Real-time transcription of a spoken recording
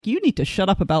You need to shut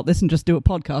up about this and just do a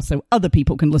podcast so other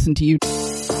people can listen to you.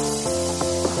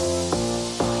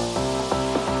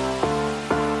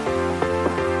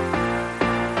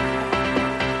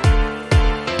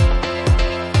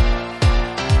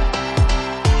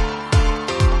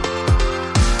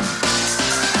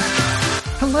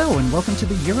 Hello and welcome to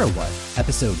the Euro What,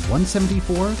 episode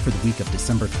 174 for the week of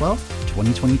December 12th,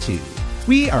 2022.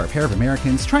 We are a pair of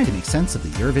Americans trying to make sense of the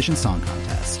Eurovision Song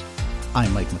Contest.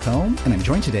 I'm Mike McComb, and I'm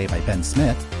joined today by Ben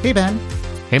Smith. Hey, Ben.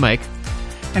 Hey, Mike.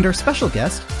 And our special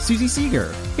guest, Susie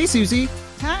Seeger. Hey, Susie.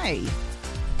 Hi.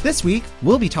 This week,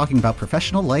 we'll be talking about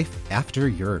professional life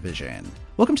after Eurovision.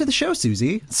 Welcome to the show,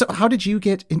 Susie. So how did you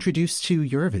get introduced to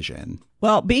Eurovision?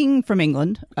 Well, being from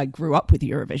England, I grew up with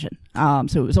Eurovision,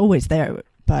 so it was always there.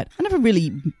 But I never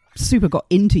really super got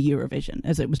into Eurovision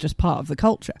as it was just part of the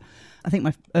culture. I think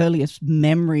my earliest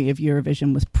memory of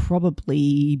Eurovision was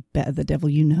probably Better the Devil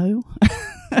You Know,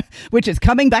 which is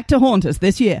coming back to haunt us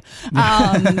this year. In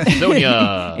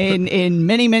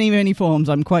many, many, many forms,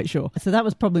 I'm quite sure. So that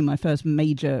was probably my first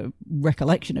major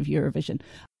recollection of Eurovision.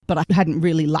 But I hadn't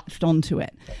really latched onto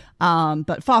it.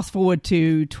 But fast forward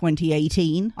to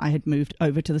 2018, I had moved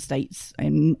over to the States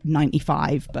in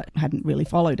 95, but hadn't really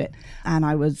followed it. And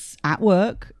I was at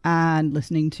work and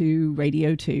listening to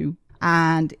Radio 2,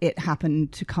 and it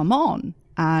happened to come on.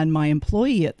 And my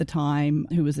employee at the time,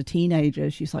 who was a teenager,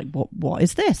 she's like, what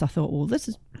is this? I thought, well,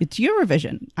 it's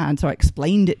Eurovision. And so I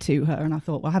explained it to her, and I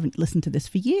thought, well, I haven't listened to this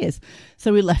for years.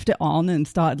 So we left it on and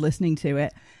started listening to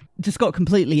it. Just got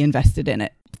completely invested in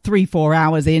it. 3-4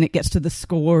 hours in, it gets to the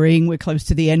scoring. We're close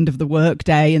to the end of the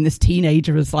workday, and this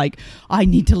teenager is like, I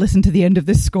need to listen to the end of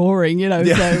this scoring, you know.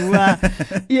 Yeah.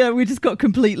 So, we just got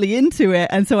completely into it.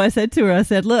 And so I said to her, I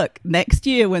said, look, next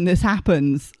year when this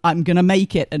happens, I'm going to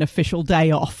make it an official day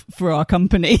off for our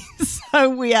company. So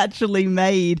we actually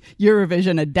made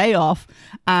Eurovision a day off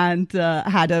and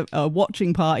had a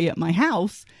watching party at my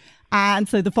house. And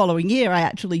so the following year, I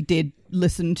actually did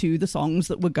listen to the songs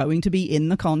that were going to be in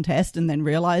the contest and then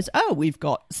realized, oh, we've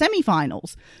got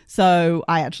semifinals. So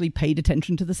I actually paid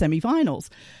attention to the semifinals.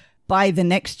 By the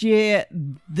next year,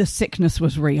 the sickness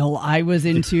was real. I was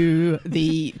into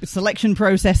the selection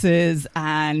processes,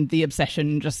 and the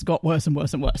obsession just got worse and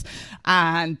worse and worse.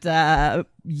 And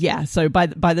so by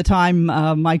the time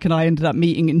Mike and I ended up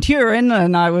meeting in Turin,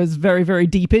 and I was very, very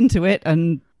deep into it,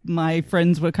 and my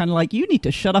friends were kind of like, you need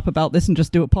to shut up about this and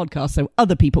just do a podcast so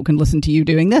other people can listen to you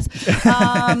doing this.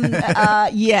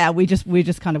 We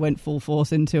just kind of went full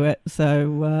force into it.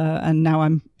 So, and now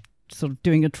I'm sort of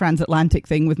doing a transatlantic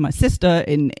thing with my sister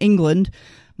in England,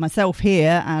 myself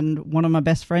here, and one of my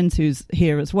best friends who's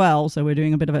here as well. So we're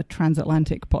doing a bit of a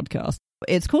transatlantic podcast.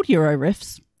 It's called Euro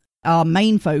Riffs. Our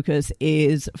main focus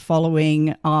is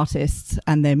following artists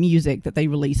and their music that they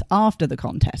release after the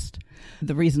contest.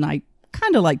 The reason I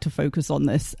kind of like to focus on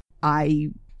this,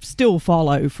 I still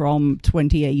follow from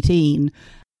 2018.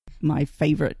 My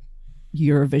favorite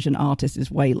Eurovision artist is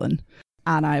Waylon,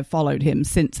 and I've followed him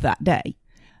since that day.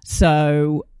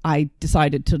 So I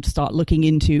decided to start looking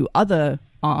into other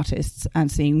artists and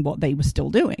seeing what they were still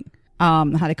doing. I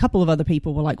had a couple of other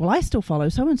people were like, well, I still follow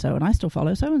so-and-so and I still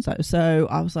follow so-and-so. So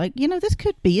I was like, this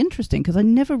could be interesting, because I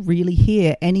never really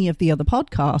hear any of the other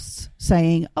podcasts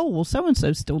saying, oh, well,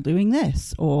 so-and-so's still doing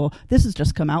this, or this has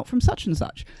just come out from such and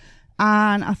such.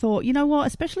 And I thought, you know what,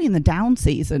 especially in the down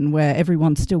season where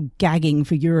everyone's still gagging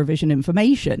for Eurovision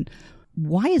information,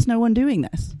 why is no one doing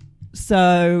this?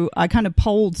 So I kind of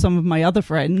polled some of my other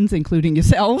friends, including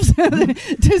yourselves,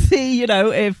 to see,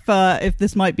 if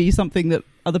this might be something that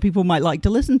other people might like to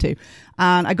listen to.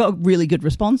 And I got a really good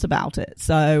response about it.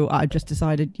 So I just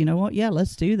decided, you know what? Yeah,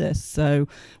 let's do this. So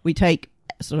we take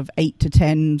sort of 8 to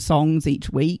 10 songs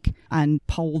each week and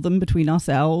poll them between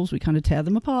ourselves. We kind of tear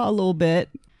them apart a little bit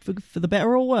for the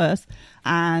better or worse,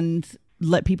 and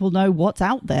let people know what's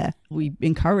out there. We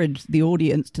encourage the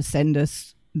audience to send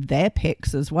us their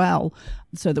picks as well,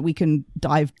 so that we can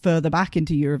dive further back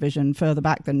into Eurovision, further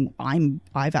back than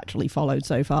I've actually followed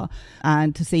so far,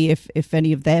 and to see if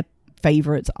any of their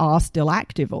favorites are still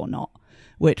active or not,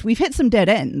 which we've hit some dead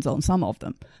ends on some of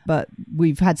them, but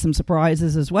we've had some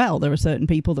surprises as well. There are certain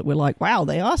people that we're like, wow,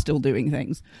 they are still doing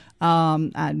things,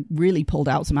 and really pulled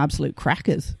out some absolute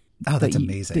crackers. Oh, that's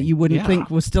amazing. That you wouldn't think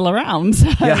was still around. So,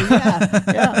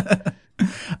 yeah.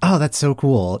 Oh, that's so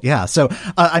cool. Yeah. So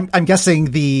I'm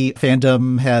guessing the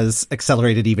fandom has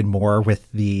accelerated even more with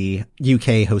the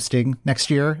UK hosting next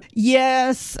year.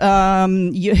 Yes.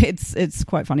 It's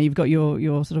quite funny. You've got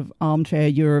your sort of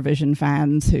armchair Eurovision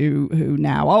fans who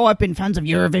now, I've been fans of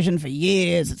Eurovision for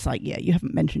years. It's like, yeah, you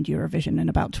haven't mentioned Eurovision in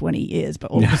about 20 years,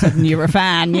 but all of a sudden you're a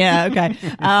fan. Yeah. Okay.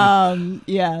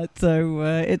 Yeah. So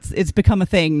it's become a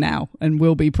thing now and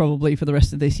will be probably for the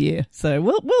rest of this year. So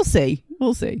we'll see.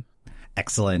 We'll see.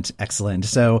 Excellent.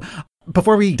 So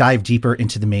before we dive deeper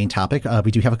into the main topic,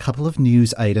 we do have a couple of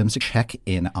news items to check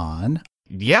in on.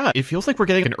 Yeah, it feels like we're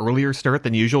getting an earlier start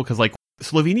than usual because, like,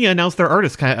 Slovenia announced their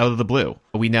artist kind of out of the blue.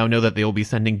 We now know that they will be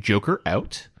sending Joker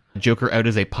Out. Joker Out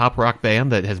is a pop rock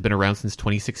band that has been around since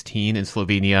 2016 in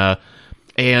Slovenia.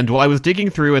 And while I was digging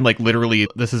through, and, like, literally,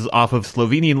 this is off of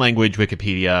Slovenian language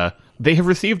Wikipedia, they have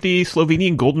received the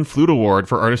Slovenian Golden Flute Award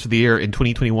for Artist of the Year in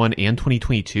 2021 and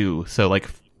 2022. So, like,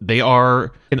 they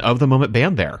are an of-the-moment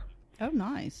band there. Oh,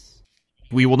 nice.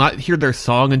 We will not hear their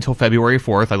song until February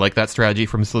 4th. I like that strategy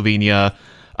from Slovenia.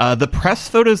 The press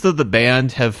photos of the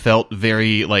band have felt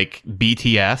very, like,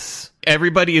 BTS.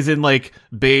 Everybody is in, like,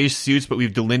 beige suits, but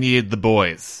we've delineated the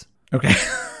boys. Okay.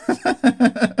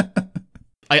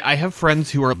 I have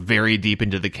friends who are very deep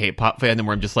into the K-pop fandom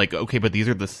where I'm just like, okay, but these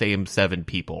are the same 7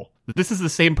 people. This is the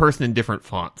same person in different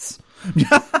fonts.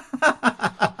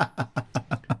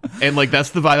 And, like, that's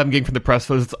the vibe I'm getting from the press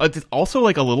photos. It's also,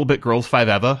 like, a little bit Girls 5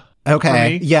 Eva.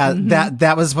 Okay. Yeah,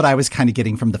 that was what I was kind of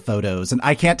getting from the photos. And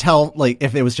I can't tell, like,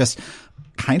 if it was just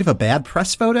kind of a bad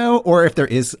press photo or if there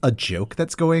is a joke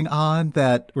that's going on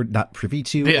that we're not privy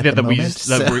to at the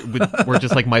moment. We're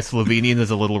just like, my Slovenian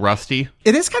is a little rusty.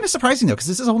 It is kind of surprising, though, because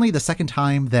this is only the second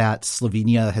time that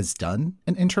Slovenia has done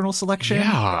an internal selection.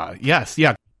 Yeah. Yes.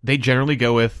 Yeah. They generally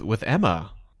go with Emma.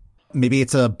 Maybe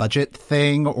it's a budget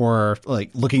thing or, like,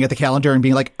 looking at the calendar and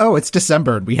being like, oh, it's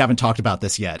December and we haven't talked about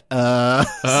this yet.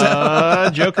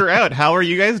 Joker Out. How are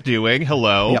you guys doing?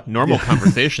 Hello. Yep. Normal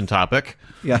conversation topic.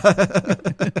 Yeah.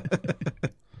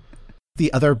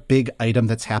 The other big item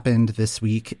that's happened this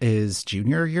week is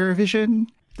Junior Eurovision.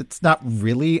 It's not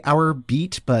really our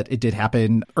beat, but it did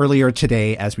happen earlier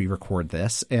today as we record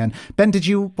this. And Ben, did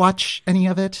you watch any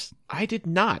of it? I did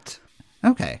not.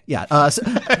 Okay, yeah.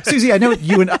 Susie, I know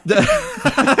you and...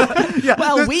 yeah,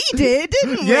 well, we did,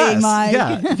 didn't we,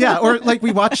 Mike? Yeah. Or, like,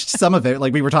 we watched some of it.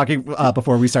 Like, we were talking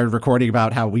before we started recording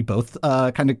about how we both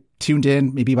kind of tuned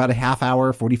in maybe about a half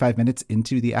hour, 45 minutes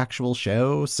into the actual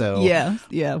show. So yeah.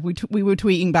 We were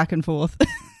tweeting back and forth.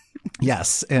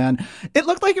 Yes, and it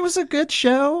looked like it was a good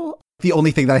show. The only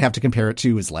thing that I have to compare it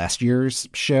to is last year's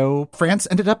show. France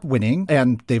ended up winning,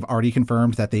 and they've already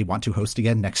confirmed that they want to host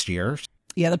again next year.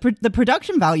 Yeah, the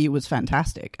production value was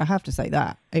fantastic. I have to say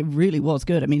that. It really was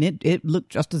good. I mean, it looked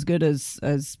just as good as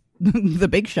the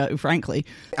big show, frankly.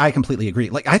 I completely agree.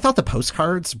 Like, I thought the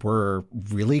postcards were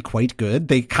really quite good.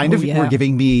 They kind of were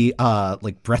giving me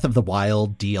like Breath of the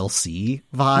Wild DLC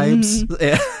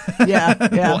vibes. Yeah.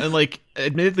 Well, and, like,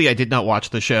 admittedly, I did not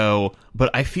watch the show, but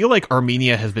I feel like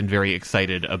Armenia has been very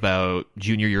excited about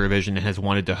Junior Eurovision and has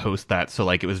wanted to host that. So,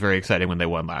 like, it was very exciting when they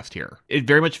won last year. It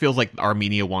very much feels like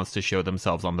Armenia wants to show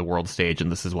themselves on the world stage,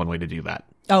 and this is one way to do that.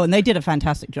 Oh, and they did a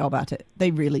fantastic job at it.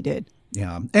 They really did.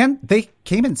 Yeah, and they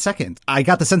came in second. I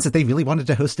got the sense that they really wanted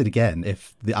to host it again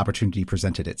if the opportunity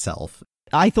presented itself.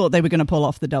 I thought they were going to pull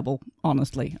off the double,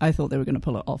 honestly. I thought they were going to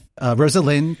pull it off.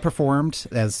 Rosalind performed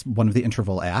as one of the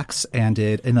interval acts and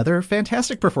did another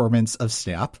fantastic performance of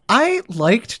Snap. I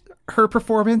liked her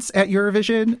performance at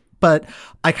Eurovision, but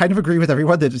I kind of agree with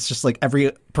everyone that it's just like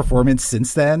every performance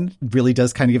since then really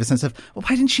does kind of give a sense of, well,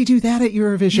 why didn't she do that at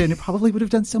Eurovision? It probably would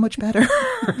have done so much better.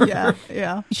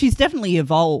 Yeah. She's definitely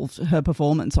evolved her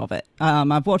performance of it.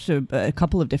 I've watched a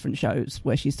couple of different shows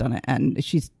where she's done it, and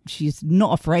she's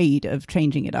not afraid of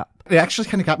changing it up. It actually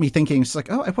kind of got me thinking, it's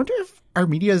like, oh, I wonder if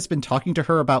Armenia has been talking to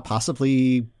her about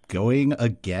possibly going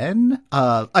again.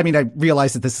 I mean, I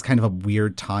realize that this is kind of a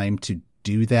weird time to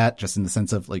do that, just in the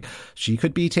sense of, like, she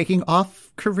could be taking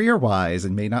off career-wise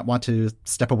and may not want to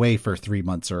step away for 3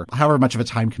 months or however much of a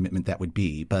time commitment that would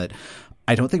be. But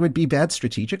I don't think it would be bad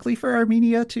strategically for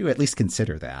Armenia to at least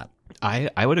consider that.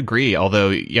 I would agree. Although,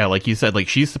 yeah, like you said, like,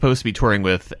 she's supposed to be touring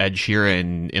with Ed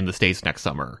Sheeran in the States next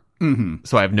summer. Mm-hmm.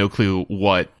 So I have no clue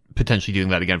what potentially doing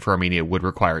that again for Armenia would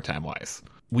require time-wise.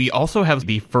 We also have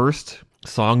the first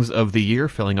songs of the year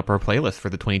filling up our playlist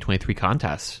for the 2023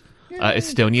 contest.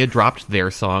 Estonia dropped their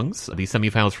songs. The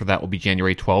semifinals for that will be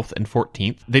January 12th and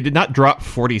 14th. They did not drop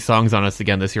 40 songs on us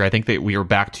again this year. I think that we are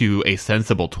back to a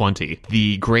sensible 20.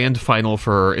 The grand final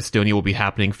for Estonia will be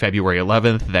happening February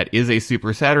 11th. That is a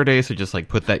Super Saturday, so just, like,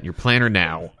 put that in your planner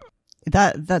now.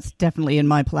 That's definitely in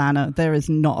my planner. There is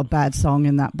not a bad song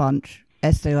in that bunch.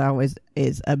 Estee Lauder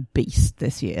is a beast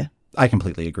this year. I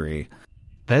completely agree.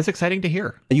 That is exciting to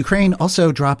hear. Ukraine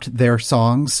also dropped their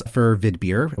songs for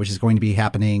Vidbeer, which is going to be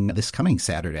happening this coming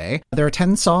Saturday. There are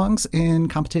 10 songs in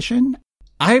competition.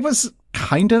 I was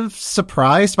kind of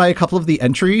surprised by a couple of the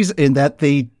entries in that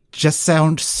they just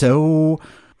sound so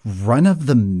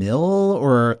run-of-the-mill,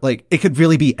 or like it could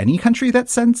really be any country that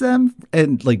sends them,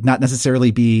 and like not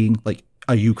necessarily being like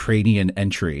a Ukrainian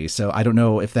entry. So I don't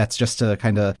know if that's just to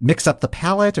kind of mix up the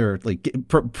palette or like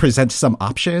present some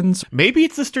options. Maybe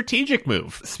it's a strategic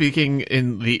move. Speaking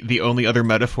in the only other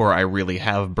metaphor I really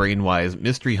have brain-wise,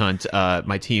 Mystery Hunt,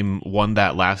 my team won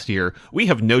that last year. We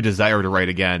have no desire to write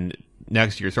again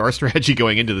next year. So our strategy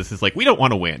going into this is like, we don't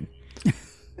want to win.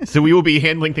 So we will be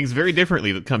handling things very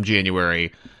differently come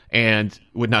January. And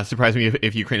would not surprise me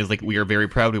if Ukraine is like, we are very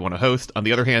proud, we want to host. On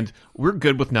the other hand, we're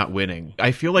good with not winning.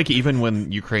 I feel like even when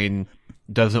Ukraine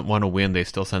doesn't want to win, they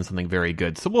still send something very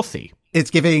good. So we'll see. It's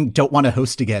giving don't want to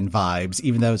host again vibes,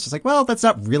 even though it's just like, well, that's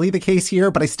not really the case here,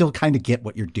 but I still kind of get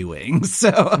what you're doing.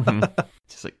 So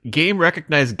Just like game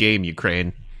recognized game,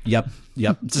 Ukraine. Yep.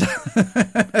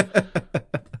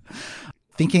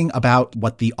 Thinking about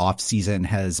what the off season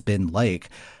has been like,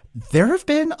 there have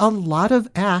been a lot of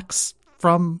acts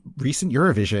from recent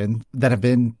Eurovision that have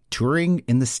been touring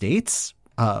in the States,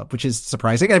 which is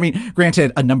surprising. I mean,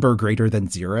 granted, a number greater than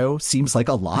 0 seems like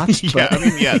a lot. Yeah, but... I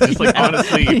mean, yeah, just like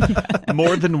honestly,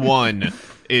 more than one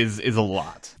is a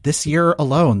lot. This year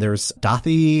alone, there's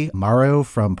Dathi Maro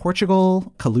from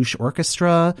Portugal, Kalush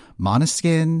Orchestra,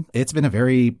 Måneskin. It's been a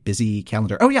very busy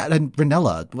calendar. Oh yeah, and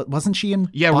Ranella, wasn't she in?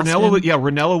 Yeah, Boston?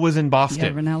 Ranella was in Boston.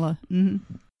 Yeah, Ranella.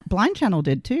 Mm-hmm. Blind Channel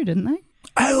did too, didn't they?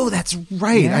 Oh, that's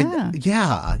right.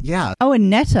 Yeah. Oh, and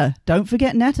Netta. Don't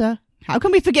forget Netta. How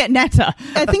can we forget Netta?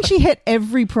 I think she hit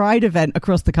every Pride event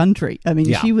across the country. I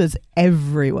mean, She was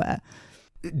everywhere.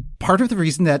 Part of the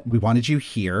reason that we wanted you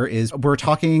here is we're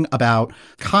talking about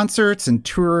concerts and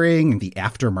touring and the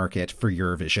aftermarket for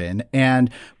Eurovision.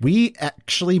 And we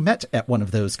actually met at one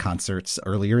of those concerts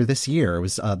earlier this year. It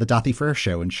was the Dathi Frere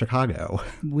show in Chicago.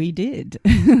 We did.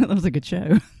 That was a good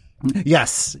show.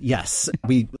 Yes.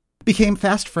 We became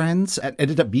fast friends and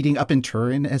ended up meeting up in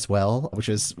Turin as well, which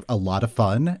is a lot of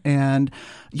fun. And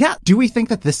yeah, do we think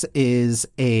that this is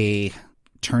a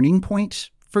turning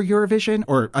point for Eurovision,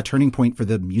 or a turning point for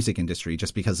the music industry,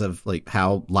 just because of like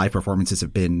how live performances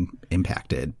have been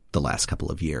impacted the last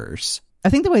couple of years? I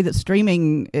think the way that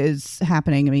streaming is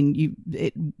happening, I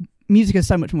mean, music is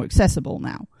so much more accessible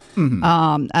now.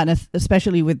 Mm-hmm. And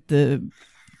especially with the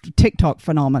TikTok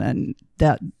phenomenon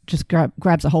that just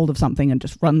grabs a hold of something and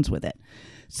just runs with it.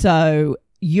 So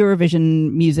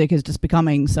Eurovision music is just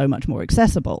becoming so much more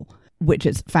accessible, which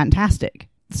is fantastic.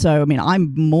 So, I mean,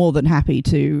 I'm more than happy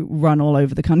to run all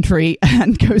over the country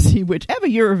and go see whichever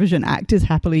Eurovision act is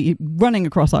happily running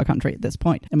across our country at this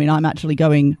point. I mean, I'm actually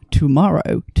going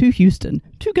tomorrow to Houston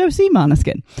to go see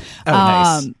Måneskin. Oh,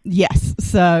 nice. Yes.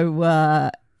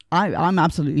 So I'm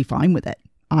absolutely fine with it.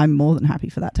 I'm more than happy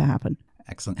for that to happen.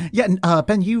 Excellent. Yeah, and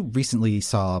Ben, you recently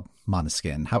saw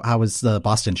Måneskin. How was the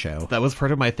Boston show? That was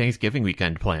part of my Thanksgiving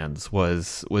weekend plans,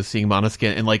 was seeing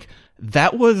Måneskin, and like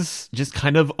that was just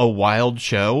kind of a wild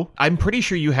show. I'm pretty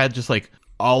sure you had just like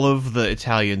all of the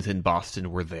Italians in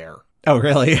Boston were there. Oh,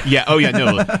 really? Yeah. Oh, yeah.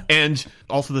 No. And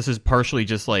also, this is partially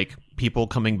just like people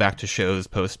coming back to shows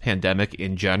post-pandemic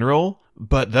in general,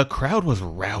 but the crowd was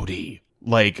rowdy.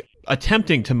 Like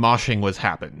attempting to moshing was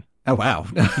happen. Oh, wow.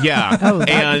 Yeah.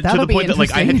 And to the point that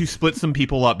like I had to split some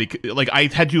people up because like I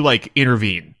had to like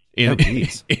intervene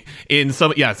in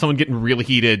some, someone getting really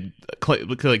heated.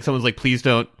 Like someone's like, please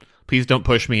don't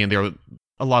push me. And there were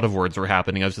a lot of words were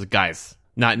happening. I was just, guys,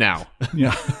 not now.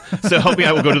 Yeah. So help me.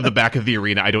 I will go to the back of the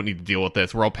arena. I don't need to deal with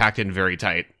this. We're all packed in very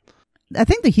tight. I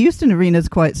think the Houston arena is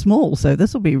quite small, so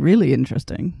this will be really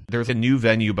interesting. There's a new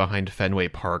venue behind Fenway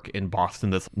Park in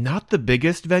Boston that's not the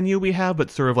biggest venue we have, but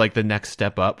sort of like the next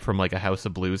step up from like a House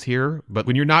of Blues here. But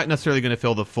when you're not necessarily going to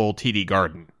fill the full TD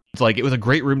Garden. It's like, it was a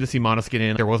great room to see Måneskin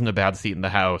in. There wasn't a bad seat in the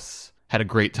house. Had a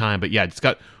great time. But yeah, it just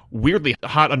got weirdly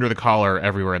hot under the collar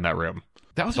everywhere in that room.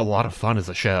 That was a lot of fun as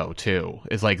a show, too.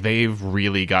 It's like they've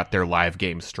really got their live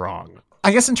game strong.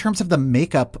 I guess in terms of the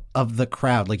makeup of the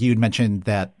crowd, like you had mentioned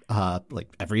that like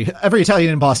every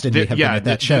Italian in Boston may have been at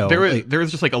that show. There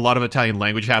was just like a lot of Italian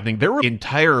language happening. There were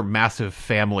entire massive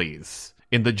families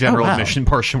in the general admission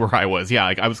portion where I was. Yeah,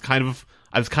 like I was kind of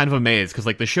amazed because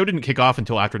like the show didn't kick off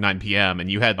until after 9 p.m.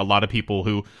 and you had a lot of people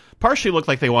who partially looked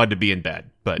like they wanted to be in bed,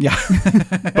 but yeah,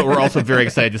 but we're also very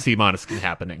excited to see Måneskin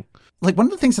happening. Like one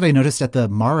of the things that I noticed at the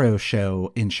Maro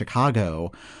show in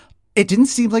Chicago, It didn't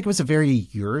seem like it was a very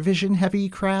Eurovision-heavy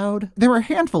crowd. There were a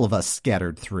handful of us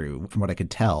scattered through, from what I could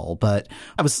tell, but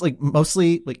I was like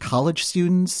mostly like college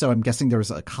students, so I'm guessing there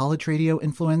was a college radio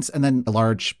influence, and then a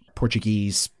large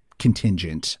Portuguese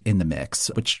contingent in the mix,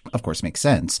 which of course makes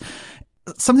sense.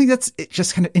 Something that's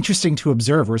just kind of interesting to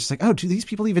observe, where it's like, oh, do these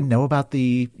people even know about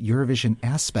the Eurovision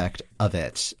aspect of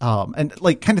it? And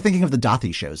like kind of thinking of the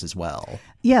Dathi shows as well.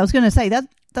 Yeah, I was going to say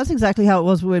that's exactly how it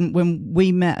was when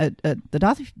we met at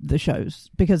the shows,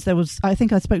 because I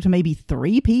think I spoke to maybe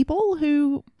 3 people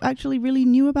who actually really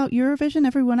knew about Eurovision.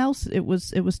 Everyone else, it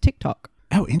was TikTok.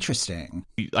 Oh, interesting.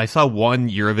 I saw one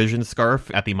Eurovision scarf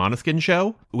at the Måneskin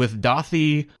show. With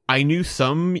Dathi, I knew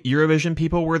some Eurovision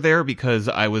people were there because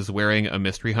I was wearing a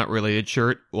Mystery Hunt related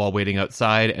shirt while waiting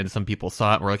outside, and some people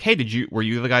saw it and were like, hey, were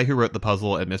you the guy who wrote the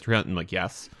puzzle at Mystery Hunt? And I'm like,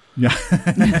 yes. Yeah.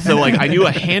 So like I knew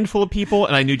a handful of people,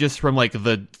 and I knew just from like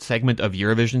the segment of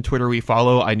Eurovision Twitter we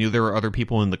follow, I knew there were other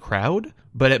people in the crowd.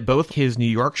 But at both his New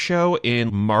York show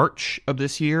in March of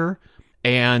this year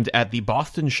and at the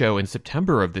Boston show in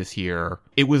September of this year,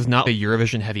 it was not a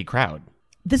Eurovision heavy crowd.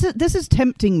 This is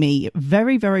tempting me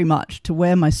very, very much to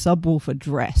wear my subwoofer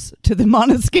dress to the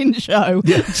Måneskin show,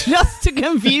 just to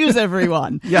confuse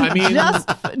everyone. Yeah, I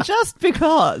mean, just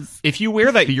because. If you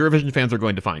wear that, the Eurovision fans are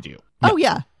going to find you. Oh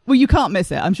yeah. Well, you can't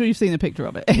miss it. I'm sure you've seen a picture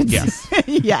of it. Yes.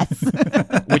 Yes.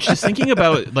 Which is thinking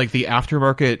about like the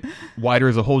aftermarket wider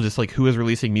as a whole, just like who is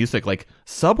releasing music. Like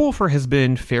Subwoofer has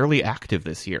been fairly active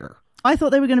this year. I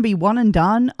thought they were going to be one and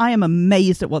done. I am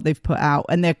amazed at what they've put out,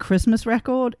 and their Christmas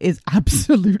record is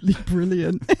absolutely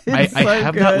brilliant. I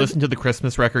have not listened to the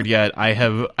Christmas record yet. I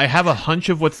have a hunch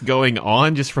of what's going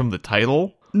on just from the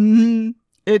title. Mm-hmm.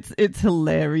 It's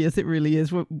hilarious. It really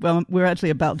is. We're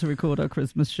actually about to record our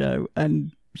Christmas show,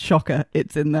 and shocker,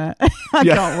 it's in there. I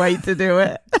can't wait to do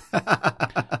it.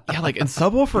 Yeah, like, and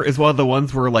Subwoofer is one of the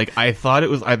ones where, like, I thought it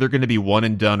was either going to be one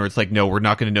and done, or it's like, no, we're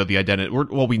not going to know the identity.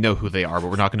 We know who they are, but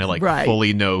we're not going to, like,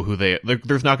 fully know who they are.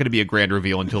 There's not going to be a grand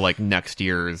reveal until, like, next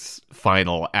year's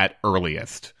final at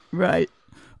earliest. Right.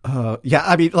 Yeah,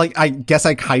 I mean, like, I guess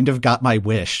I kind of got my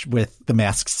wish with The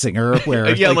Masked Singer,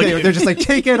 where they're just like,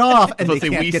 take it off, and we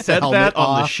said that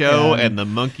on the show, and the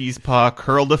monkey's paw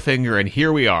curled a finger, and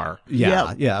here we are.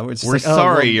 Yeah. We're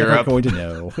sorry, Europe. We're going to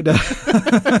know.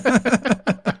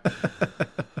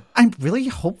 I'm really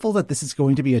hopeful that this is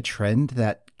going to be a trend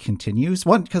that continues.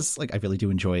 One, because like I really do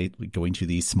enjoy going to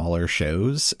these smaller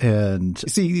shows and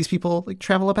seeing these people like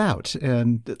travel about,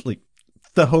 and like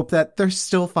the hope that they're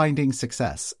still finding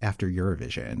success after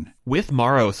Eurovision. With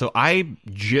Maro, so I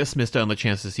just missed out on the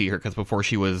chance to see her because before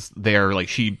she was there, like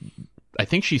I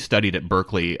think she studied at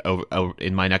Berkeley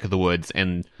in my neck of the woods,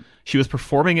 and she was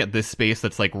performing at this space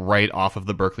that's like right off of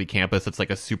the Berkeley campus. It's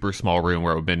like a super small room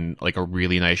where it would have been like a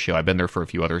really nice show. I've been there for a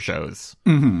few other shows.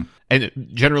 Mm-hmm. And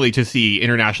generally to see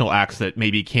international acts that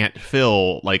maybe can't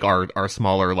fill like our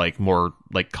smaller, like more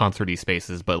like concert-y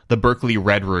spaces, but the Berkeley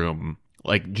Red Room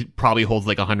like probably holds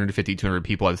like 150, 200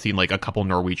 people. I've seen like a couple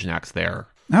Norwegian acts there.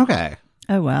 Okay.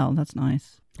 Oh, wow. That's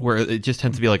nice. Where it just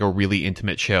tends to be like a really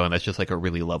intimate show, and that's just like a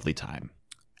really lovely time.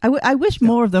 I wish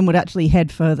more of them would actually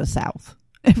head further south.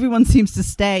 Everyone seems to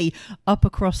stay up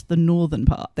across the northern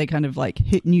part. They kind of like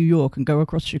hit New York and go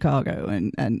across Chicago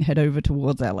and head over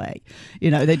towards LA.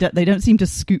 You know, they don't seem to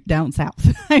scoot down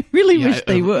south. I really wish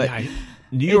they would.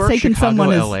 New York, Chicago,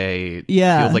 LA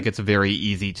feels like it's very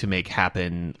easy to make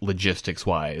happen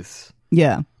logistics-wise.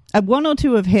 Yeah. One or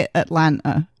two have hit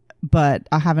Atlanta, but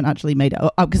I haven't actually made it.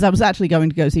 Because I was actually going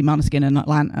to go see Måneskin in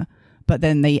Atlanta, but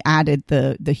then they added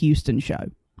the Houston show.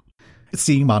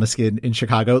 Seeing Måneskin in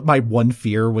Chicago, my one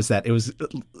fear was that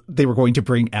they were going to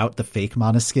bring out the fake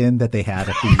Måneskin that they had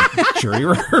at the jury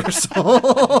rehearsal.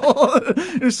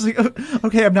 It was like,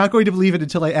 okay, I'm not going to believe it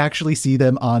until I actually see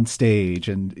them on stage.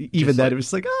 And even then, it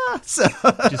was like, So.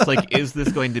 Just like, is this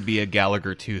going to be a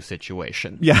Gallagher 2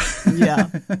 situation? Yeah. Yeah.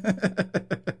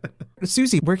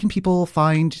 Susie, where can people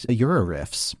find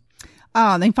Euroriffs? They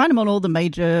can find them on all the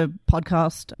major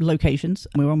podcast locations.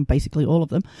 We're on basically all of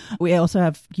them. We also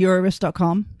have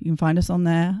Euroriffs.com. You can find us on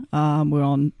there. We're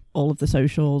on all of the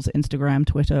socials, Instagram,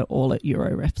 Twitter, all at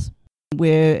Euroriffs.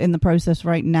 We're in the process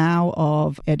right now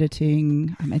of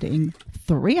editing. I'm editing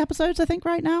 3 episodes, I think,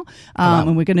 right now.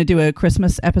 And we're going to do a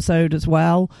Christmas episode as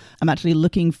well. I'm actually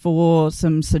looking for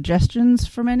some suggestions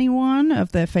from anyone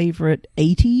of their favorite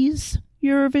 80s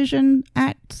Eurovision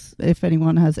acts, if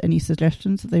anyone has any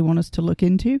suggestions that they want us to look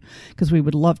into, because we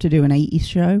would love to do an 80s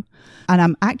show. And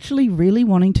I'm actually really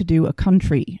wanting to do a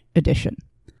country edition.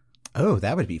 Oh,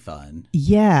 that would be fun.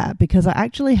 Yeah, because I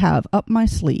actually have up my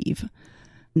sleeve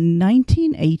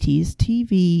 1980s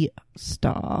TV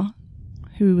star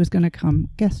who was going to come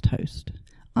guest host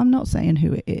I'm not saying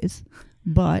who it is,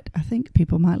 but I think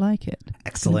people might like it.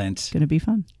 Excellent. It's going to be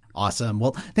fun. Awesome.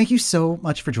 Well, thank you so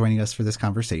much for joining us for this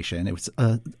conversation. It was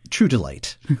a true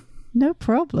delight. No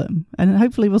problem. And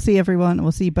hopefully we'll see everyone.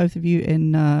 We'll see both of you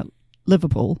in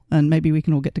Liverpool, and maybe we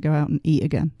can all get to go out and eat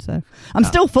again. So I'm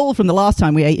still full from the last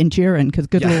time we ate in Turin, because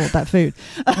good Lord, that food.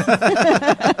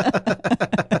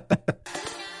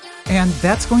 And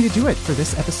that's going to do it for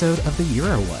this episode of the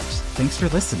Euro What. Thanks for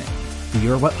listening. The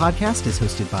Euro What podcast is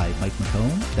hosted by Mike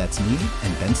McComb, that's me,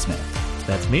 and Ben Smith.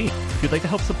 That's me. If you'd like to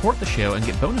help support the show and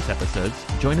get bonus episodes,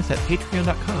 join us at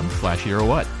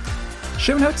patreon.com/EuroWhat.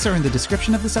 Show notes are in the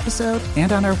description of this episode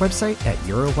and on our website at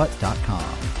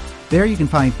eurowhat.com. There you can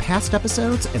find past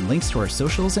episodes and links to our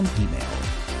socials and email.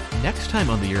 Next time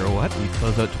on the Euro What, we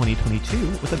close out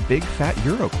 2022 with a big fat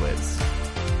Euro quiz.